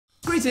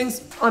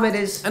Greetings, I'm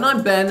Ediz. and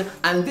I'm Ben,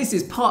 and this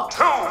is part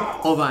 2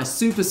 of our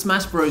Super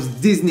Smash Bros.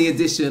 Disney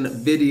Edition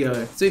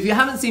video. So if you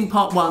haven't seen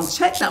part 1,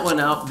 check that one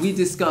out. We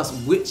discuss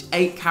which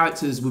 8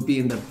 characters would be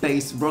in the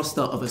base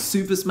roster of a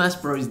Super Smash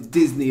Bros.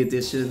 Disney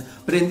Edition.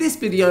 But in this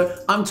video,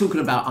 I'm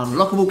talking about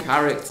unlockable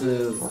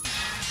characters.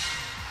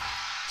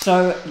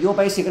 So you're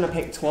basically going to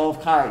pick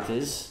 12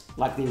 characters,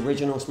 like the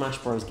original Smash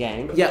Bros.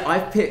 Game. Yeah,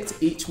 I've picked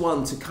each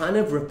one to kind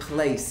of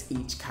replace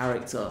each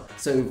character.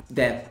 So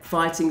their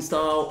fighting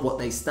style, what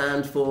they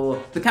stand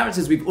for. The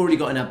characters we've already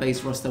got in our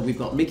base roster, we've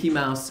got Mickey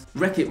Mouse,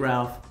 Wreck-It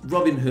Ralph,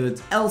 Robin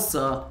Hood,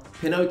 Elsa,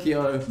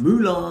 Pinocchio,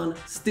 Mulan,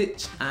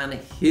 Stitch, and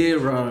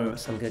Hero.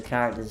 Some good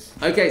characters.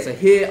 Okay, so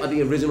here are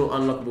the original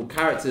unlockable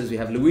characters. We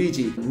have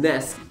Luigi,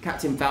 Ness,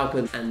 Captain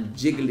Falcon, and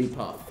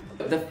Jigglypuff.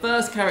 The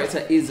first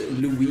character is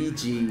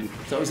Luigi.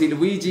 So obviously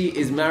Luigi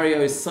is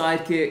Mario's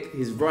sidekick,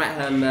 his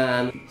right-hand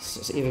man.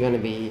 It's either going to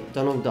be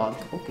Donald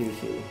Duck or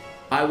Goofy.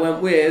 I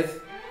went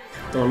with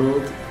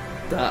Donald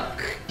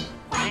Duck.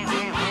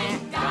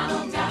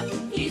 Donald Duck,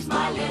 he's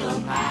my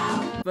little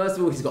pal. First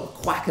of all, he's got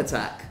Quack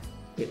Attack.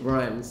 It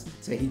rhymes.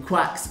 So he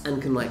quacks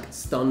and can like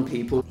stun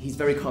people. He's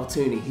very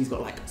cartoony. He's got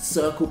like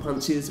circle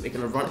punches, so he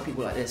can run at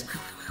people like this.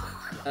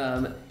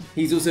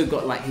 He's also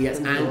got like, he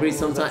gets angry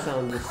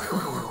sometimes.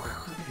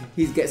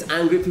 He gets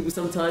angry at people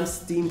sometimes,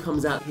 steam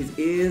comes out his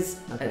ears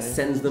and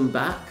sends them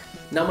back.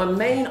 Now my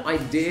main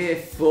idea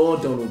for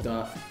Donald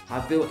Duck,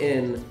 I've built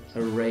in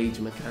a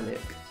rage mechanic.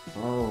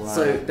 Oh, right.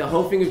 So the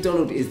whole thing with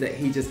Donald is that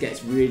he just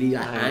gets really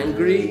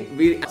angry.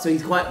 So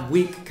he's quite a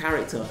weak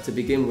character to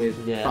begin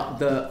with, but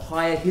the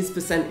higher his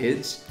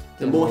percentage,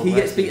 the more he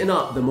gets beaten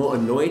up, the more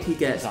annoyed he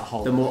gets,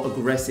 the more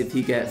aggressive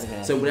he gets.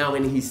 So now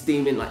when he's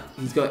steaming, like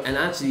he's got, and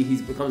actually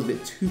he becomes a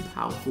bit too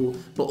powerful,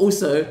 but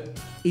also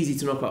easy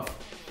to knock off.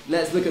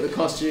 Let's look at the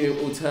costume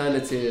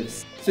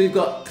alternatives. So we've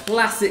got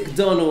classic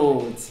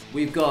Donald.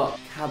 We've got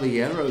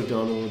Caballero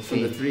Donald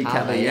from the Three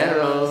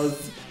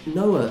Caballeros.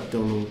 Noah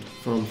Donald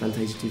from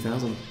Fantasia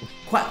 2000.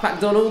 Quack Pack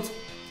Donald,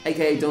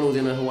 aka Donald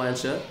in a Hawaiian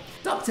shirt.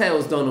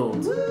 DuckTales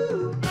Donald.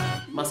 Woo.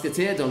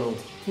 Musketeer Donald.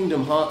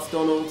 Kingdom Hearts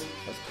Donald.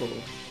 That's cool.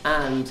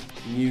 And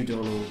New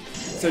Donald.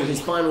 So his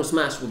final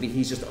smash will be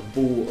he's just a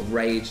ball of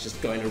rage just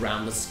going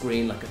around the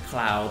screen like a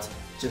cloud,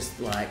 just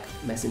like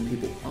messing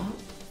people up.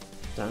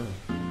 Damn.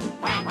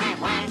 Quack, quack,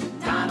 quack,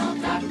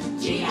 Donald Duck,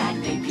 gee, I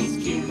think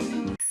he's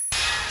cute.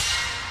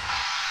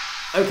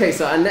 Okay,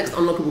 so our next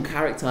unlockable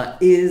character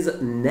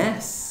is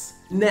Ness.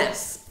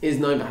 Ness is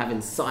known for having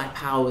side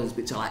powers,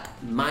 which are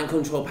like mind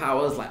control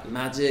powers, like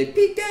magic,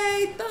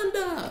 PK,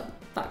 thunder,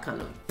 that kind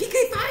of,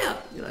 PK fire,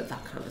 you know,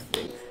 that kind of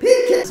thing.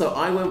 PK. So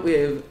I went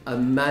with a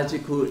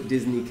magical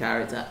Disney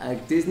character, a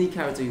Disney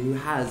character who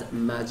has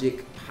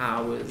magic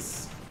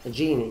powers. A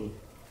genie.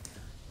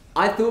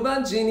 I thought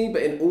about Genie,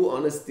 but in all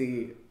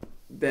honesty,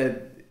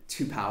 they're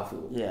too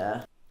powerful.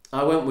 Yeah.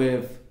 I went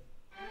with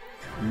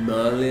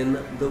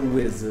Merlin the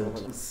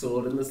Wizard,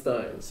 Sword in the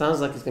Stone. Sounds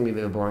like it's going to be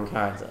a bit of a boring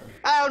character.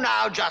 Oh,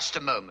 now, just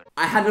a moment.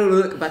 I had a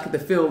look back at the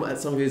film at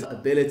some of his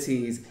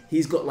abilities.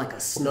 He's got like a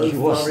snow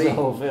You watched flurry. the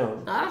whole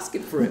film. I'll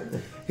skip for it.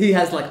 He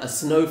has like a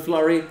snow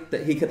flurry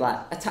that he could like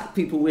attack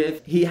people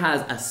with. He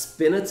has a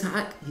spin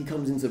attack. He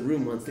comes into the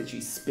room once,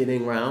 literally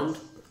spinning round.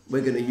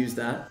 We're going to use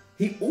that.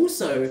 He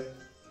also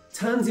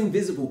turns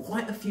invisible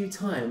quite a few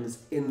times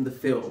in the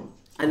film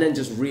and then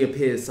just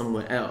reappears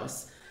somewhere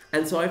else.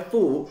 And so I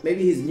thought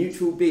maybe his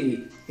neutral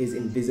B is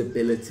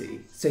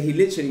invisibility. So he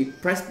literally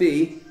press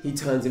B, he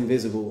turns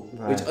invisible,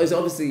 which is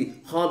obviously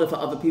harder for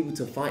other people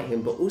to fight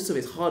him, but also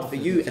it's hard for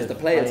you as the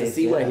player to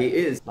see where he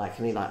is. Like,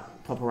 can he like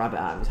pop a rabbit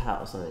out of his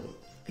hat or something?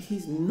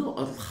 He's not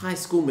a high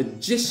school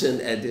magician,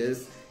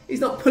 Ediz.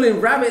 He's not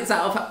pulling rabbits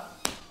out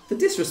of the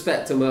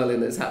disrespect to Merlin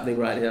that's happening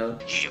right now.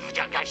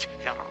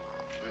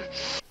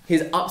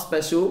 His up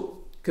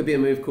special could be a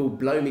move called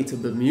Blow Me to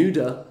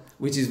Bermuda,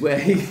 which is where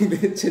he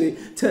literally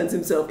turns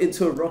himself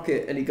into a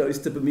rocket and he goes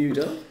to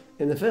Bermuda.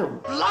 In the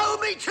film? Blow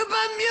me to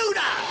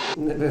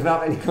Bermuda!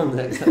 Without any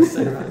context, that's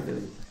so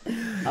random.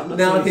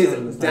 Now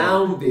his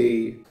down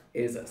B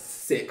is a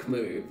sick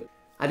move.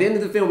 At the end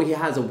of the film, he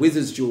has a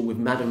wizard's duel with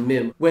Madam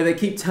Mim, where they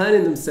keep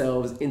turning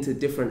themselves into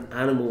different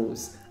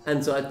animals.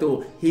 And so I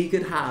thought he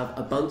could have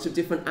a bunch of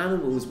different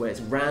animals where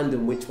it's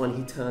random which one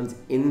he turns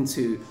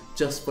into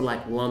just for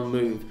like one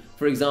move.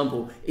 For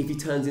example, if he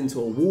turns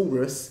into a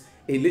walrus,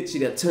 it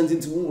literally turns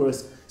into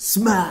walrus,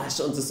 smash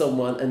onto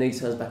someone, and then he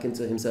turns back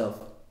into himself.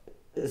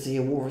 Is he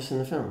a walrus in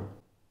the film?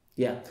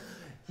 Yeah.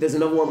 There's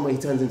another one where he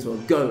turns into a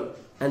goat,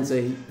 and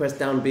so he pressed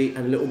down B,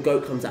 and a little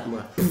goat comes out and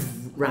like,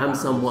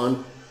 rams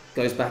someone,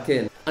 goes back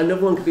in.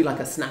 Another one could be like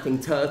a snapping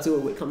turtle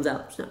where it comes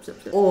out, snap,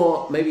 snap, snap.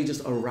 Or maybe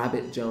just a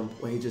rabbit jump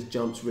where he just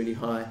jumps really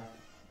high.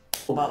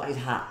 What about his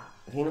hat?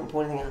 Have you not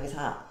pointing out his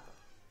hat?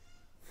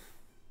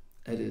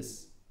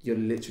 Ediz, you're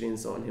literally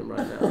insulting him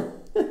right now.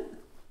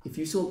 If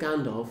you saw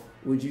Gandalf,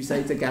 would you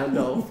say to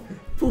Gandalf,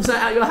 pull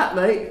that out your hat,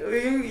 mate?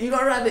 You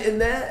got a rabbit in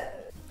there?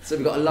 So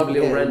we've got a lovely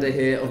little render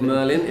here of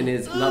Merlin in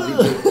his lovely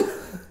boot.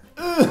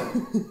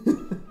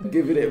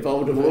 Giving it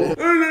Voldemort.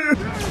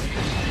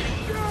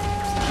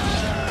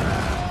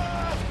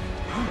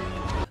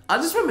 I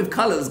just went with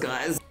colours,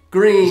 guys.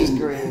 Green. Just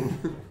green.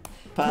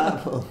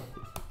 Purple.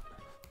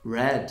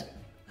 Red.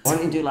 Why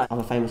don't you do like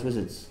other famous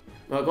wizards?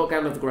 No, I got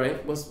Gandalf the Grey.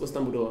 What's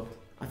Dumbledore?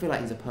 I feel like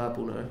he's a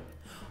purple, no?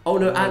 Oh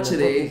no,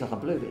 actually, he's like a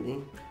blue, isn't he?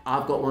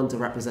 I've got one to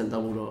represent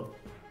Dumbledore.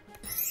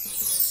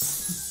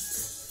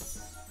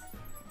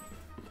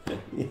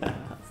 Yeah.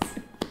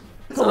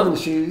 Come on,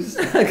 shoes.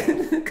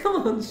 Come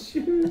on,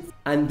 shoes.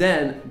 And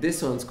then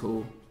this one's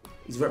cool.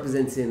 He's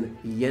representing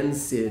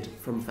Yensid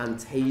from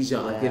Fantasia.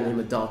 Yeah. I've given him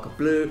a darker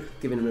blue,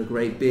 giving him a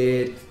grey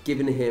beard,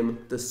 giving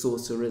him the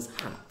sorcerer's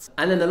hat.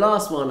 And then the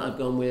last one I've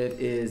gone with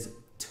is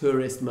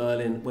Tourist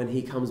Merlin when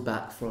he comes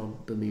back from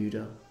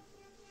Bermuda.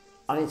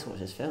 I need to watch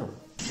this film.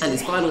 And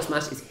his final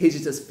smash is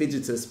Higitus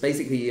Fidgetus.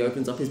 Basically, he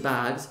opens up his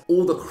bags.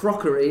 All the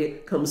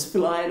crockery comes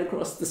flying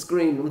across the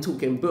screen. I'm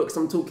talking books,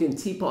 I'm talking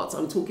teapots,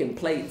 I'm talking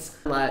plates.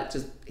 Like,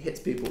 just hits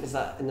people. Is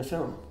that in the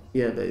film?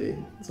 Yeah, baby.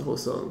 It's a whole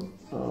song.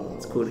 Oh.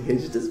 It's called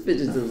Higitus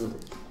Fidgetus.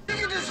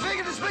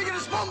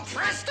 Figitus, Mum,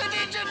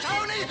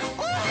 Tony.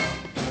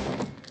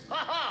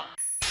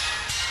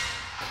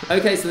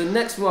 Okay, so the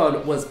next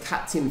one was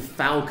Captain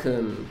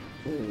Falcon.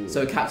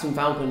 So Captain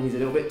Falcon, he's a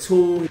little bit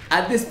tall.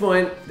 At this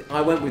point,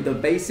 I went with the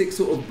basic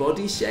sort of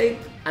body shape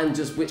and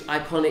just which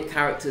iconic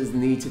characters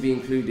need to be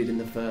included in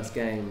the first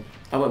game.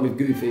 I went with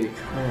Goofy.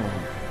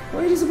 Why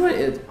are you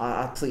disappointed?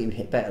 I thought you'd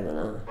hit better than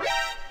that.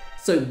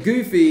 So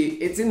Goofy,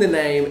 it's in the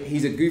name,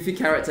 he's a goofy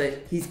character,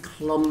 he's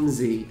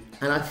clumsy.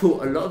 And I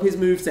thought a lot of his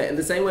moveset, in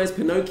the same way as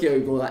Pinocchio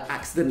will like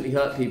accidentally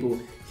hurt people,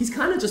 he's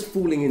kind of just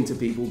falling into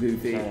people,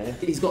 Goofy. Okay.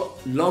 He's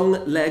got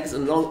long legs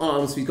and long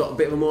arms, so he's got a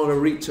bit more of a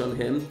reach on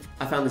him.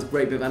 I found this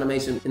great bit of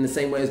animation in the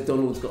same way as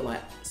Donald's got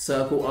like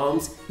circle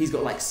arms, he's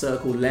got like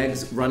circle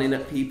legs running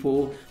at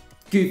people.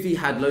 Goofy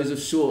had loads of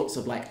shorts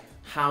of like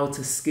how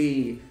to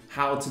ski,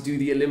 how to do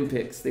the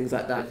Olympics, things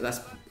like that.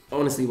 That's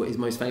honestly what he's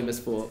most famous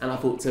for. And I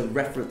thought to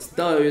reference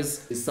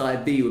those, his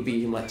side B would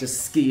be him like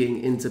just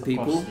skiing into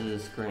people.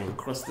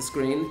 Across the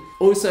screen.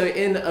 Also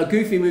in a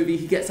Goofy movie,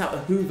 he gets out a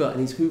Hoover and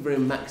he's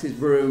hoovering Max's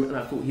room, and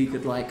I thought he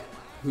could like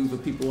hoover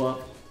people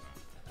up.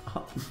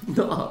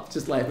 Not up,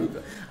 just like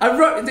Hoover. I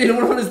wrote, in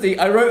all honesty,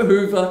 I wrote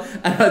Hoover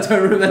and I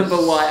don't remember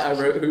why I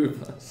wrote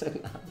Hoover.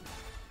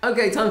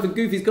 Okay, time for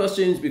Goofy's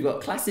costumes. We've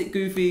got classic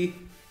Goofy,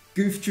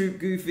 Goof Troop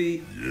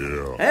Goofy.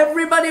 Yeah.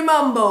 Everybody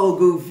Mambo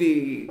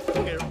Goofy.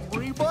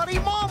 Everybody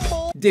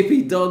Mambo.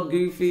 Dippy Dog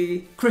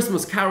Goofy.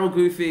 Christmas Carol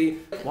Goofy.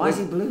 Why is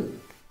he blue?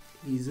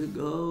 He's a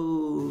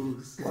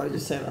ghost. Why did you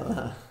say it like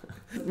that?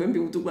 When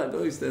people talk about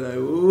ghosts, they're like,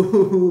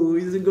 ooh,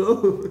 he's a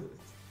ghost.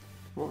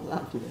 What's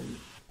happening?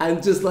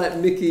 And just like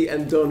Mickey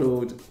and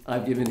Donald,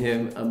 I've given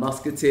him a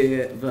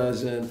Musketeer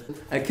version,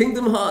 a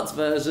Kingdom Hearts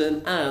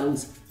version,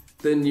 and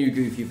the new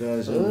Goofy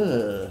version.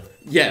 Ugh.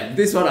 Yeah,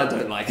 this one I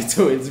don't like at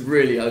all. It's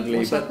really ugly.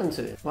 What's but happened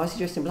to it? Why is he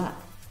dressed in black?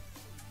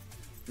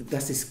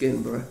 that's his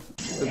skin, bro.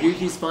 For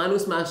Goofy's final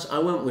smash, I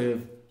went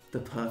with the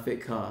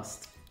perfect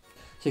cast.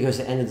 So he goes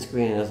to the end of the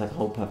screen and there's like a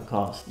whole perfect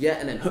cast. Yeah,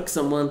 and then hooks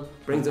someone,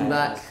 brings them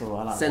back, that's cool,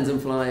 I like sends that.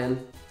 them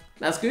flying.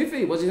 That's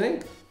Goofy. What do you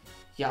think?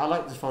 Yeah, I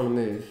like the final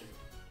move.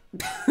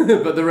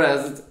 But the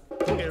rest.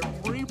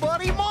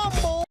 Everybody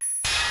Mambo.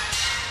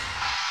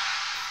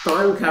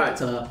 Final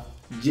character,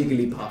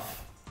 Jigglypuff.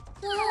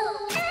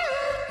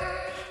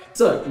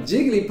 So,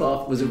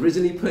 Jigglypuff was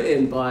originally put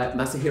in by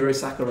Masahiro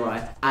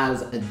Sakurai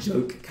as a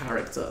joke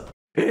character.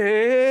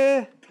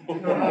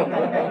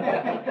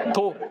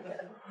 と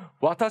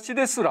私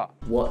ですら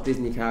What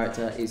Disney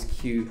character is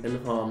cute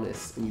and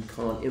harmless and you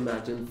can't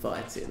imagine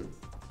fighting?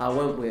 I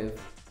went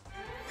with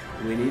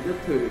Winnie the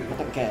Pooh.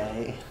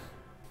 Okay.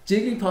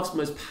 Jigglypuff's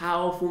most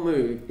powerful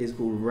move is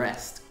called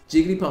Rest.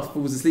 Jigglypuff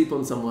falls asleep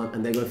on someone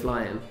and they go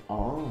flying.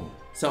 Oh.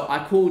 So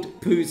I called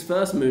Pooh's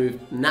first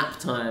move Nap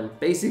Time.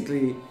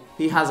 Basically,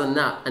 he has a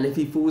nap, and if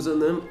he falls on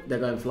them, they're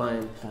going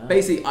flying.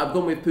 Basically, I've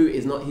gone with Pooh.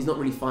 He's not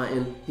really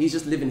fighting. He's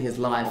just living his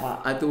life.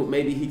 I thought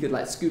maybe he could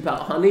like scoop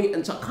out honey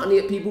and chuck honey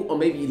at people, or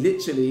maybe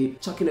literally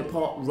chuck in a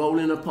pot, roll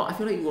in a pot. I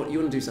feel like you want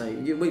to do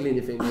something. You're wiggling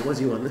your finger. What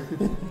do you want?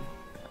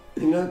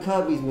 You know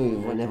Kirby's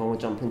move when everyone will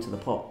jump into the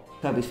pot?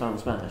 Kirby's Final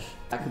Smash.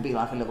 That could be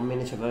like a little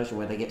miniature version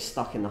where they get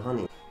stuck in the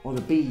honey. Or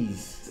the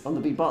bees on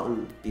the B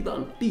button. B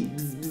button, B.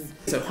 Bzz, bzz.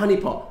 So honey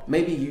pot.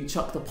 Maybe you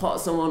chuck the pot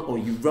at someone or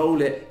you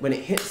roll it. When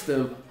it hits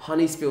them,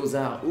 honey spills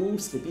out. Ooh,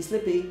 slippy,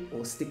 slippy.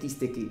 Or sticky,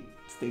 sticky.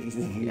 Sticky,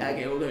 sticky. Yeah,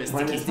 okay, we'll go with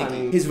When sticky, it's sticky.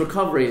 honey. His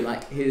recovery,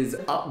 like his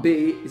up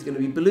B, is gonna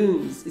be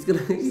balloons. He's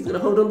gonna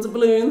hold on to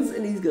balloons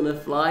and he's gonna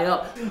fly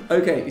up.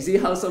 Okay, you see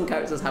how some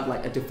characters have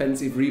like a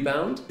defensive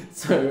rebound?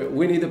 So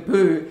Winnie the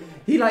Pooh,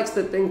 he likes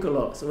to think a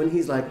lot. So when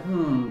he's like,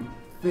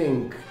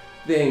 think.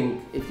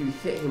 If you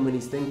hit him when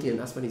he's thinking,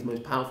 that's when he's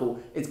most powerful.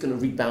 It's gonna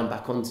rebound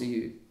back onto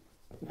you.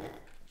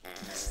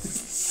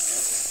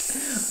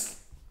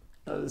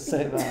 That was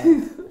so bad.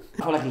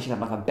 I feel like he should have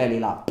like a belly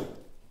lap.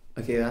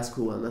 Okay, that's a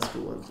cool one. That's a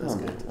cool one. That's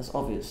good. That's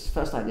obvious.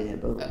 First idea,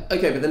 but...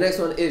 Okay, but the next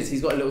one is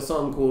he's got a little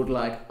song called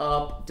like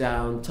Up,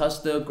 Down,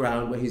 Touch the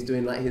Ground, where he's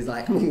doing like his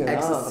like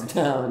exercise. Up,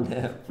 down,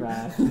 left,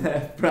 right.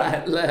 Left,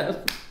 right,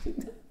 left.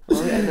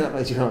 Oh, yeah, ended up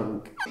like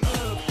drunk.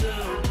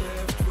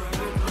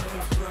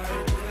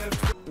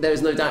 there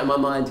is no doubt in my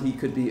mind he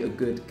could be a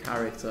good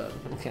character.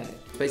 Okay.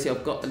 Basically,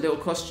 I've got a little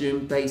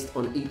costume based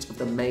on each of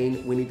the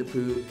main Winnie the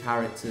Pooh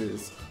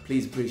characters.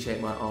 Please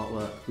appreciate my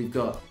artwork. We've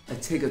got a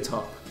Tigger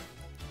Top,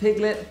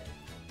 Piglet,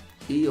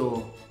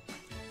 Eeyore,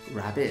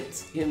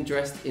 Rabbit, him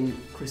dressed in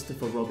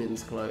Christopher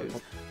Robin's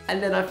clothes.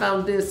 And then I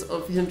found this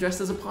of him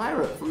dressed as a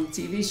pirate from the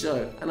TV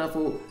show, and I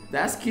thought,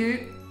 that's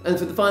cute. And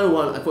for the final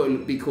one, I thought it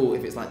would be cool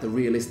if it's like the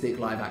realistic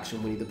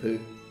live-action Winnie the Pooh.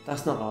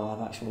 That's not like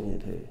live-action Winnie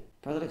the Pooh.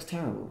 Bro, that looks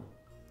terrible.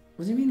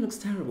 What do you mean it looks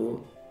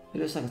terrible?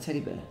 It looks like a teddy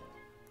bear.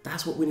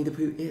 That's what Winnie the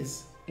Pooh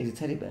is. He's a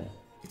teddy bear.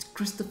 It's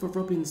Christopher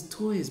Robin's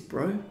toys,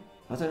 bro.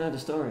 I don't know the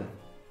story.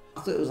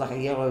 I thought it was like a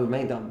yellow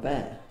made-up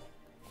bear.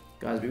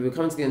 Guys, we're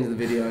coming to the end of the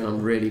video and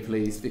I'm really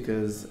pleased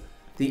because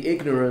the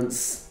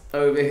ignorance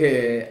over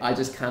here, I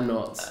just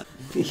cannot.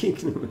 The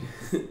ignorance.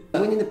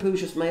 Winnie the Pooh's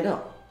just made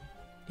up.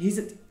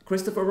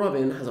 Christopher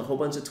Robin has a whole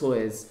bunch of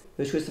toys.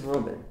 Who's Christopher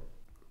Robin?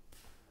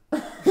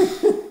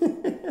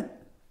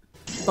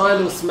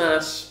 Final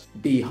smash,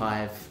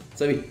 beehive.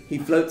 So he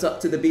floats up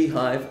to the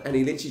beehive and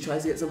he literally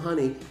tries to get some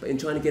honey, but in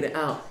trying to get it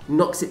out,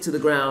 knocks it to the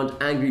ground,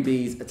 angry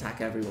bees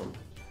attack everyone.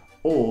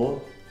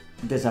 Or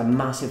there's a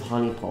massive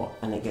honey pot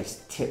and it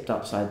gets tipped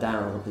upside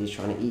down because he's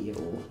trying to eat it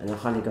all and the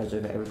honey goes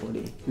over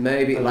everybody.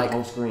 Maybe over like the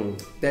whole screen.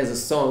 There's a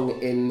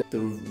song in the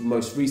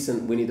most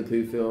recent Winnie the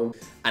Pooh film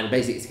and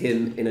basically it's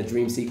him in a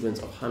dream sequence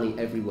of honey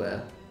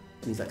everywhere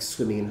and he's like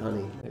swimming in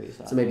honey.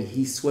 So maybe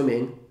he's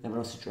swimming. Everyone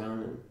else is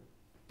drowning.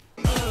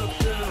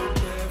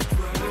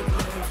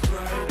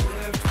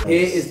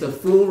 Here is the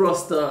full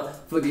roster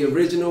for the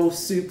original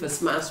Super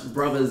Smash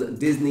Bros.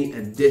 Disney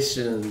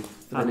Edition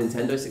for the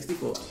Nintendo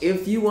 64.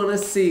 If you want to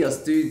see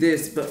us do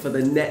this, but for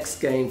the next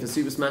game for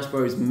Super Smash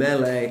Bros.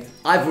 Melee,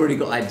 I've already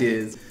got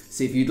ideas.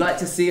 So if you'd like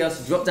to see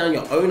us, drop down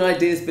your own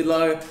ideas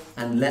below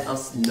and let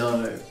us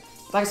know.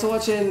 Thanks for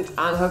watching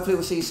and hopefully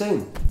we'll see you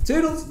soon.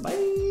 Toodles,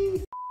 bye!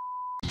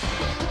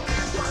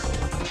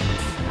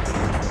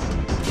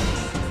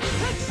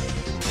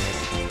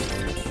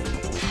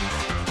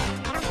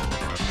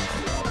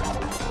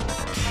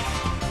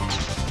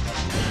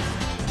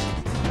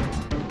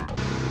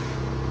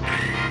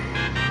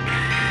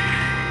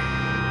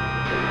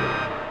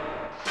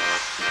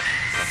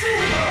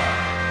 Super